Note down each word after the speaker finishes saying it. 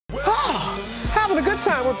having a good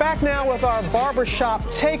time. We're back now with our barbershop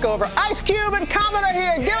takeover. Ice Cube and Common are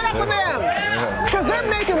here. Give it up for them. Because they're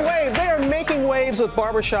making waves. They are making waves with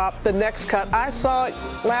Barbershop, the next cut. I saw it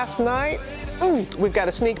last night. We've got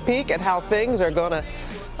a sneak peek at how things are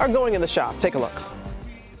going in the shop. Take a look.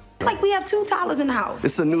 It's like we have two toddlers in the house.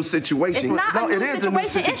 It's a new situation. It's not a new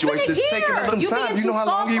situation. It's been a year. You being too soft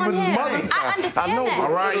on him. I understand that.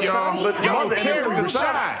 All right, y'all. Y'all carry the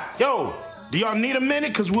shot. Yo, do y'all need a minute?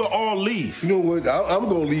 Because we'll all leave. You know what? I'm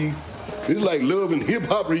going to leave. It's like Love and Hip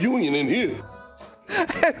Hop reunion in here.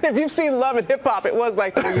 If you've seen Love and Hip Hop, it was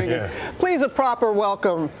like the reunion. Please, a proper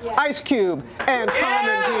welcome, Ice Cube and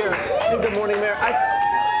Common here. Hey, good morning, Mayor.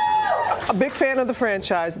 A big fan of the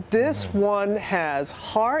franchise. This one has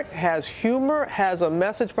heart, has humor, has a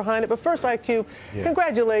message behind it. But first, Ice Cube,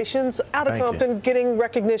 congratulations. Out of Compton getting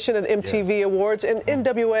recognition at MTV Awards and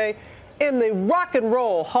NWA in the Rock and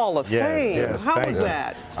Roll Hall of Fame. Yes, How was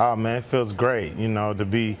that? Oh, man, it feels great, you know, to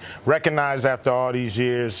be recognized after all these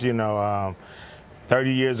years, you know.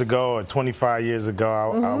 30 years ago or 25 years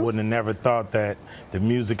ago, I wouldn't have never thought that the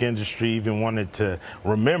music industry even wanted to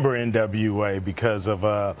remember NWA because of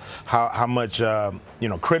how much you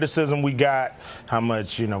know, criticism we got, how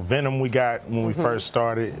much, you know, venom we got when we first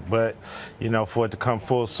started. But, you know, for it to come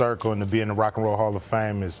full circle and to be in the Rock and Roll Hall of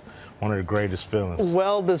Fame is one of the greatest feelings.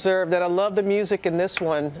 Well deserved. And I love the music in this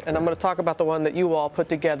one. And I'm going to talk about the one that you all put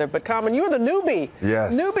together. But Common, you were the newbie.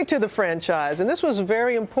 Yes. Newbie to the franchise. And this was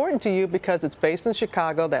very important to you because it's based in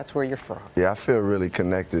Chicago. That's where you're from. Yeah, I feel really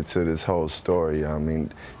connected to this whole story. I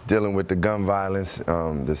mean, dealing with the gun violence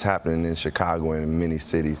that's happening in Chicago and in many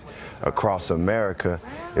cities across America,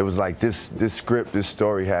 it was like this script, this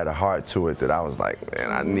story had a heart to it that I was like, man,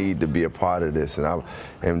 I need to be a part of this.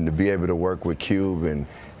 And to be able to work with Cube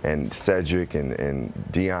and Cedric and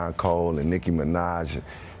Deion Cole and Nicki Minaj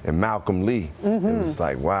and Malcolm Lee. It was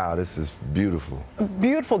like, wow, this is beautiful.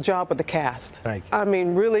 Beautiful job with the cast. Thank you. I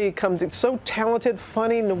mean, really so talented,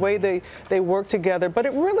 funny in the way they work together, but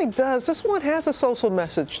it really does. This one has a social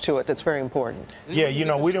message to it that's very important. Yeah, you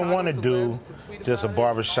know, we didn't want to do just a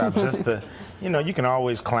barbershop, just the, you know, you can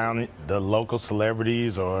always clown the local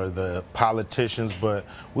celebrities or the politicians, but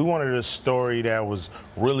we wanted a story that was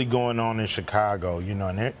really going on in Chicago, you know,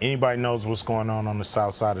 and anybody knows what's going on the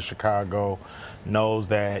south side of Chicago, knows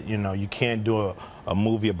that, you know, you can't do a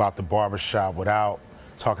movie about the barbershop without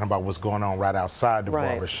talking about what's going on right outside the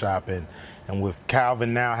barbershop. And with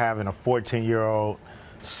Calvin now having a 14-year-old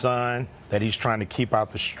son that he's trying to keep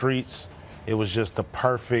out the streets, it was just the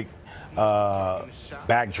perfect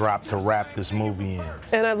backdrop to wrap this movie in.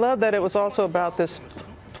 And I love that it was also about this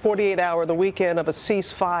 48-hour, the weekend of a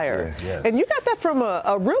ceasefire. Yes. And you got that from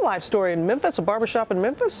a real-life story in Memphis, a barbershop in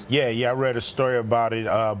Memphis? Yeah, I read a story about it,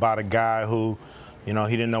 about a guy who, you know,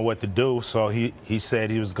 he didn't know what to do, so he said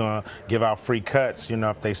he was going to give out free cuts, you know,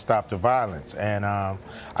 if they stopped the violence. And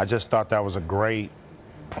I just thought that was a great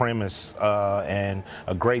premise and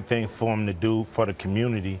a great thing for him to do for the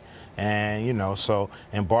community. And, you know, so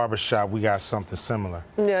in barbershop, we got something similar.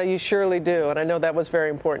 Yeah, you surely do, and I know that was very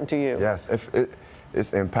important to you. Yes,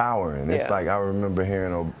 it's empowering. It's like, I remember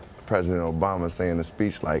hearing President Obama saying in a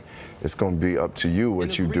speech, like, it's going to be up to you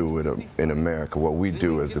what you do in America, what we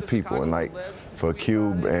do as the people. And like for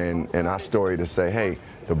Cube and our story to say, hey,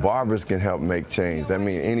 the barbers can help make change. That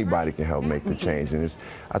means anybody can help make the change. And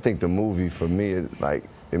I think the movie for me is like,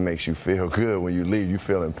 it makes you feel good when you leave. You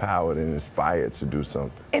feel empowered and inspired to do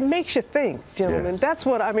something. It makes you think, gentlemen. Yes. That's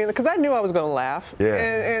what I mean, because I knew I was going to laugh. Yeah.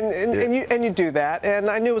 And you do that. And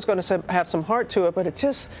I knew it was going to have some heart to it, but it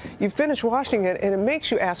just, you finish watching it and it makes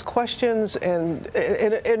you ask questions and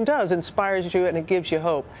it does, inspires you and it gives you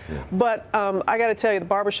hope. Yeah. But I got to tell you, the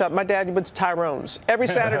barbershop, my dad went to Tyrone's. Every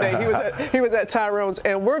Saturday he was at Tyrone's,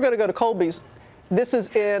 and we're going to go to Colby's. This is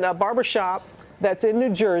in a barbershop that's in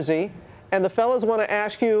New Jersey. And the fellas want to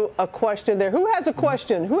ask you a question there. Who has a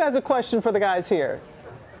question? Who has a question for the guys here?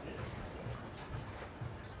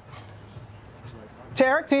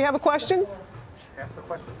 Tarek, do you have a question? Ask the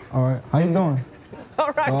question. All right. How you doing?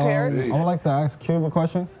 All right, Tarek. I would like to ask Cube a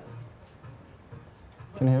question.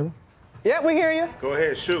 Can you hear me? Yeah, we hear you. Go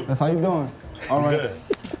ahead, shoot. That's how you doing. All right.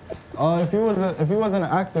 Good. If you wasn't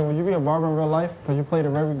an actor, would you be a barber in real life? Because you played a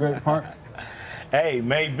very great part. Hey,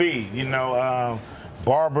 maybe. You know,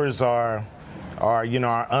 barbers are you know,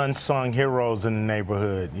 our unsung heroes in the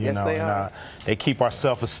neighborhood. You know, they are. They keep our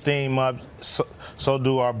self-esteem up. So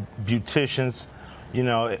do our beauticians. You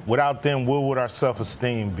know, without them, where would our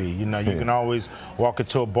self-esteem be? You know, you can always walk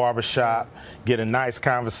into a barbershop, get a nice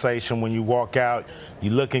conversation. When you walk out,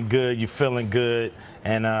 you're looking good, you're feeling good,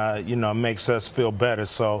 and you know, it makes us feel better.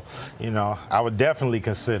 So, you know, I would definitely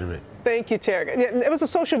consider it. Thank you, Tarek. Yeah, it was a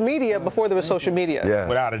social media before there was social media. Yeah.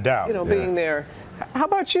 Without a doubt. You know, being there. How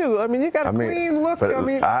about you? I mean, you got a clean look. But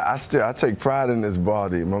I take pride in this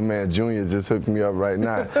body. My man Junior just hooked me up right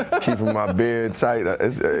now, keeping my beard tight.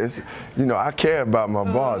 It's you know, I care about my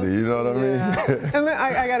body. You know what I mean? And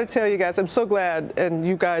I got to tell you guys, I'm so glad, and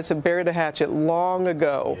you guys have buried the hatchet long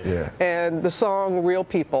ago. Yeah. And the song "Real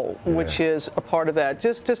People," which is a part of that.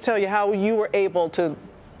 Just tell you how you were able to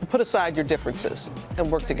put aside your differences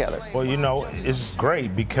and work together. Well, you know, it's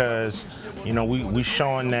great because, you know, we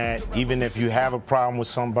showing that even if you have a problem with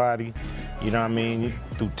somebody, you know what I mean,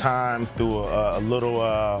 through time, through a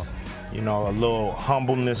little, you know, a little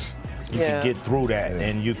humbleness, you can get through that.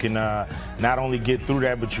 And you can not only get through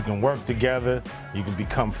that, but you can work together, you can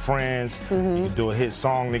become friends, you can do a hit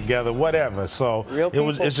song together, whatever. So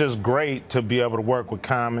it's just great to be able to work with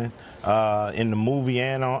Common in the movie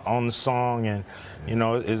and on the song, and you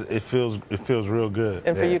know, it feels real good.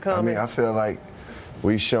 And for you, Common? I mean, I feel like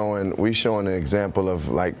we showing an example of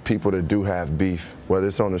like people that do have beef, whether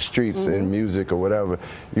it's on the streets, in music or whatever.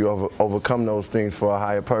 You overcome those things for a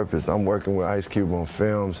higher purpose. I'm working with Ice Cube on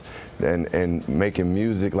films and making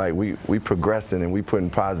music. Like we progressing and we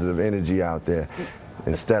putting positive energy out there.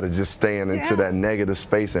 Instead of just staying into that negative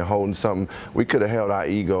space and holding something. We could have held our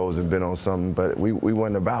egos and been on something, but we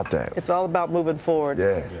wasn't about that. It's all about moving forward.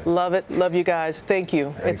 Yeah. Love it. Love you guys. Thank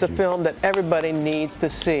you. It's a film that everybody needs to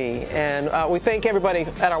see. And we thank everybody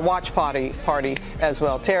at our watch party as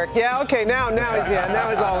well. Tarek, okay, now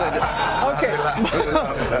it's all in it.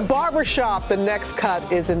 Okay. Barbershop, the next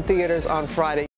cut, is in theaters on Friday.